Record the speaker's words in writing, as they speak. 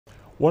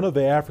One of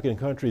the African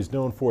countries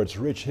known for its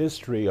rich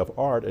history of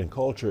art and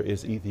culture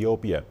is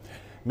Ethiopia.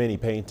 Many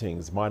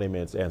paintings,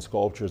 monuments, and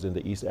sculptures in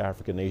the East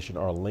African nation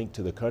are linked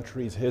to the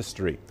country's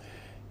history.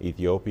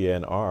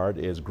 Ethiopian art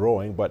is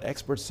growing, but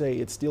experts say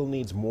it still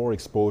needs more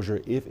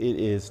exposure if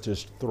it is to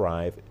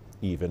thrive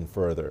even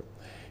further.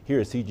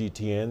 Here is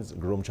CGTN's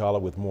Gurum Chala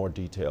with more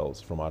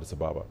details from Addis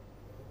Ababa.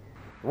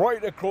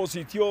 Right across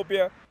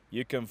Ethiopia,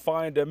 you can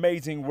find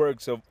amazing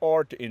works of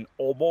art in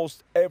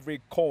almost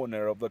every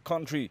corner of the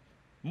country.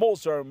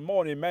 Most are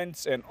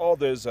monuments and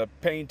others are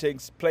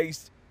paintings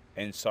placed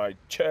inside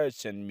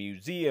churches and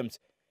museums.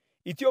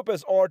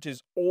 Ethiopia's art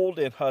is old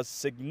and has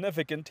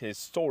significant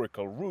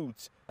historical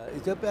roots.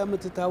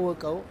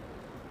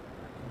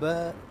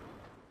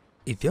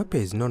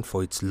 Ethiopia is known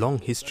for its long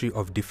history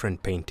of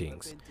different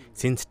paintings.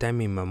 Since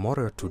time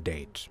immemorial to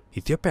date,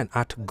 Ethiopian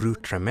art grew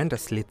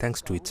tremendously thanks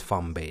to its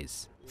farm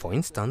base. For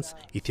instance,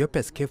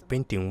 Ethiopia's cave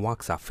painting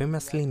works are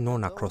famously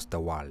known across the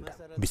world.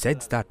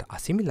 Besides that, a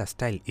similar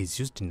style is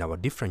used in our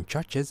different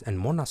churches and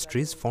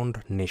monasteries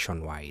found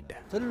nationwide.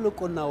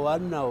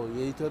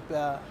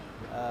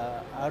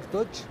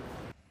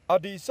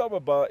 Addis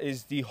Ababa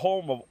is the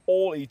home of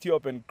all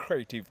Ethiopian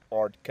creative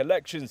art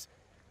collections.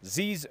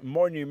 These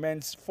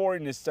monuments, for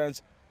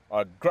instance,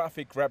 are a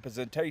graphic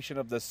representation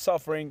of the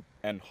suffering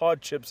and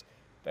hardships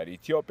that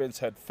Ethiopians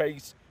had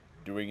faced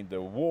during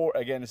the war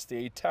against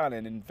the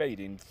Italian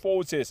invading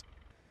forces.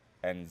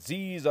 And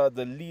these are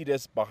the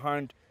leaders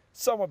behind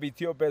some of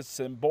Ethiopia's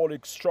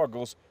symbolic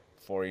struggles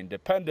for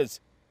independence.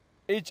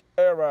 Each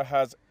era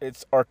has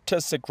its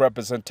artistic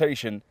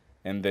representation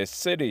in this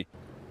city.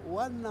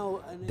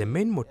 The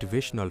main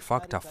motivational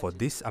factor for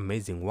these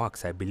amazing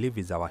works, I believe,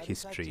 is our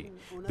history,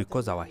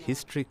 because our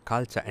history,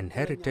 culture and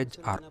heritage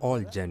are all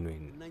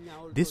genuine.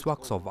 These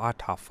works of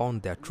art have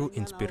found their true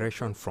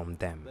inspiration from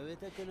them.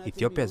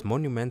 Ethiopia's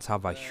monuments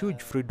have a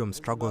huge freedom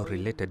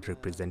struggle-related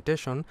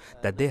representation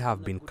that they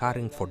have been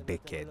carrying for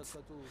decades.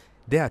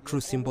 They are true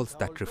symbols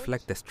that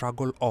reflect the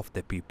struggle of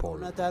the people.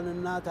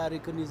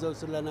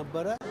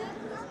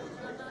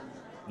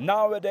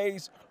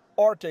 Nowadays,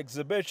 art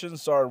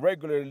exhibitions are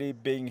regularly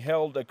being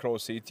held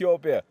across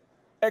Ethiopia.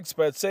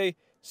 Experts say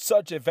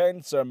such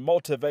events are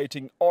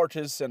motivating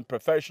artists and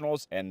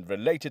professionals in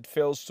related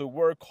fields to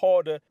work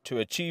harder to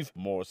achieve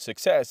more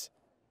success.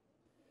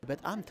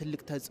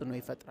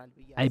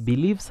 I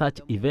believe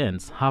such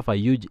events have a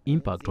huge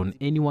impact on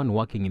anyone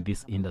working in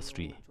this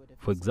industry.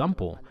 For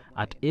example,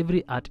 at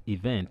every art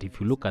event, if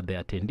you look at the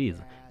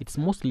attendees, it's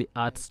mostly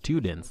art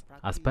students,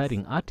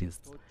 aspiring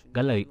artists,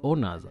 gallery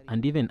owners,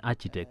 and even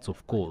architects,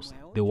 of course,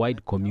 the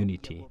wide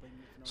community.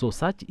 So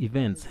such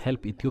events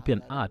help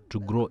Ethiopian art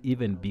to grow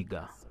even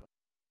bigger.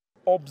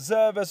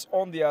 Observers,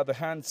 on the other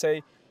hand,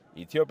 say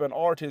Ethiopian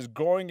art is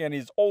growing and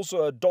is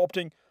also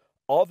adopting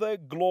other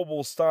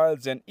global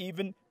styles and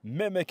even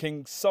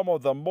mimicking some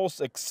of the most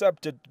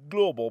accepted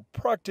global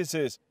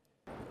practices.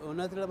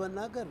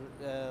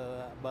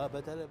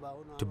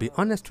 To be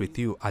honest with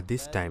you, at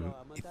this time,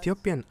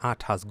 Ethiopian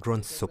art has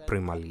grown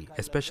supremely,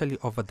 especially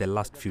over the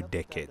last few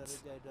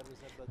decades.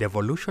 The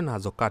evolution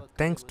has occurred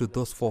thanks to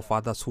those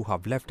forefathers who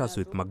have left us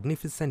with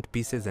magnificent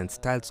pieces and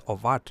styles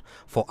of art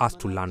for us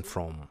to learn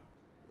from.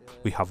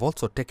 We have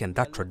also taken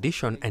that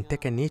tradition and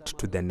taken it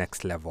to the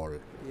next level.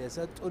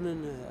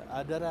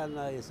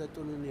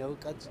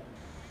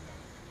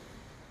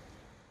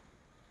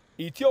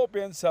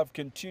 Ethiopians have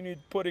continued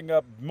putting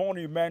up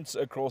monuments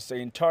across the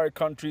entire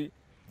country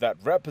that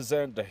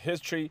represent the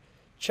history,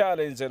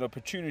 challenge and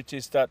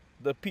opportunities that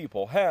the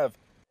people have.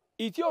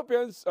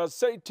 Ethiopians are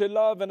said to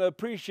love and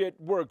appreciate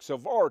works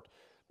of art,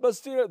 but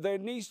still there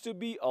needs to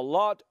be a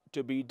lot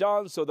to be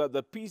done so that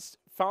the peace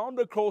found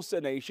across the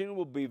nation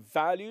will be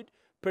valued,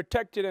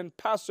 protected and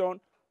passed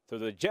on to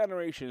the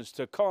generations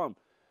to come.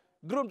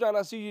 Gurum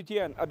Chala,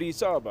 CGTN,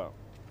 Addis Ababa,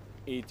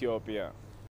 Ethiopia.